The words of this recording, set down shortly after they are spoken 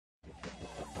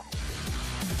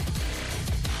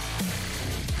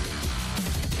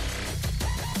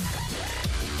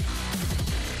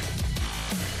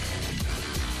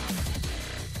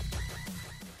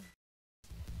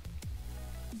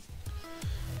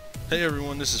Hey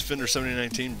everyone, this is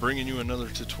Fender7019 bringing you another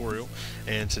tutorial,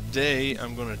 and today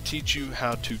I'm going to teach you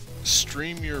how to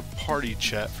stream your party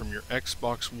chat from your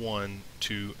Xbox One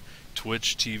to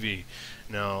Twitch TV.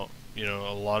 Now,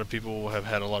 a lot of people have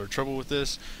had a lot of trouble with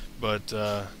this, but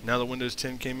now that Windows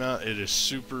 10 came out, it is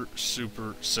super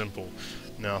simple.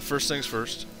 Now, first things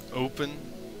first, open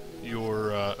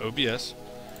your OBS,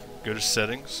 go to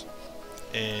settings,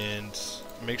 and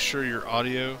make sure your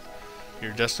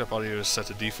desktop audio is set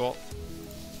to default.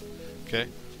 Okay,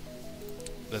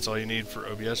 that's all you need for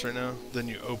OBS right now. Then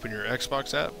you open your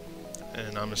Xbox app,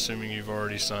 and I'm assuming you've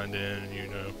already signed in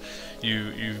and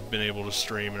you've been able to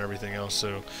stream and everything else.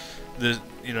 So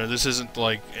this isn't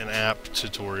like an app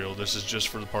tutorial. This is just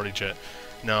for the party chat.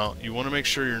 Now you want to make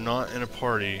sure you're not in a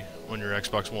party on your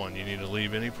Xbox One. You need to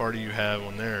leave any party you have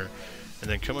on there, and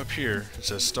then come up here. It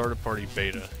says Start a Party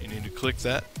Beta. You need to click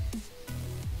that.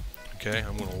 Okay,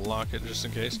 I'm going to lock it just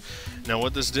in case. Now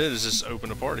what this did is just open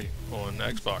a party on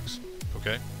Xbox.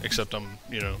 Okay, except I'm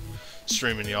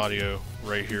streaming the audio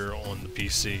right here on the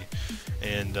PC,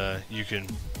 and you can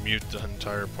mute the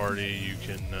entire party. You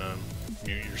can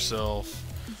mute yourself.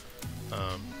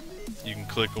 You can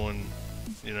click on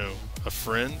a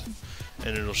friend,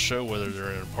 and it'll show whether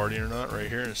they're in a party or not right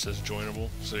here. It says joinable,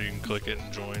 so you can click it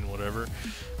and join whatever.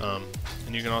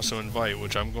 And you can also invite,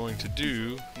 which I'm going to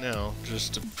do now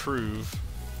just to prove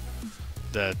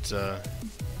that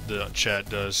the chat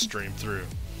does stream through.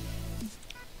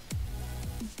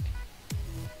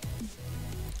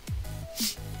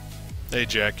 Hey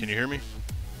Jack, can you hear me?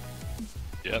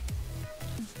 Yep.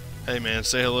 Hey man,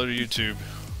 say hello to YouTube.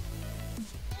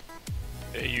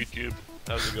 Hey YouTube,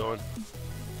 how's it going?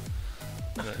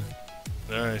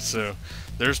 Alright, so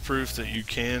there's proof that you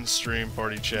can stream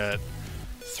party chat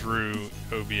through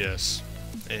OBS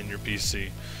in your PC.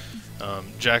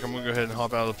 Jack, I'm going to go ahead and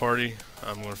hop out of the party.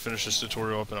 I'm going to finish this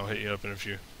tutorial up and I'll hit you up in a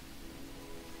few.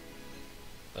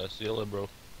 See you later, bro.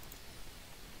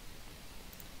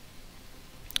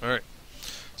 Alright,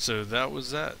 so that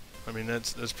was that. I mean,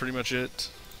 that's pretty much it.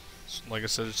 Like I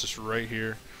said, it's just right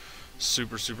here.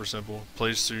 Super simple.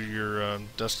 Plays through your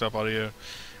desktop audio.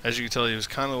 As you can tell, it was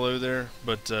kind of low there,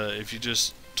 but if you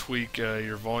just tweak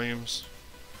your volumes,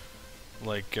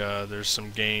 like there's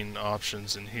some gain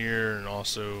options in here and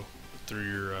also through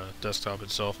your desktop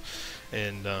itself,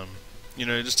 and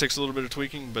it just takes a little bit of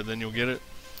tweaking, but then you'll get it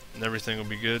and everything will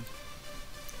be good.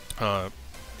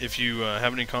 If you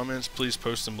have any comments, please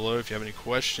post them below. If you have any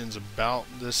questions about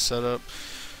this setup,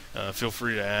 feel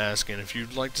free to ask, and if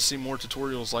you'd like to see more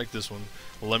tutorials like this one,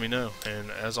 let me know. And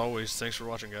as always, thanks for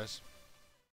watching, guys.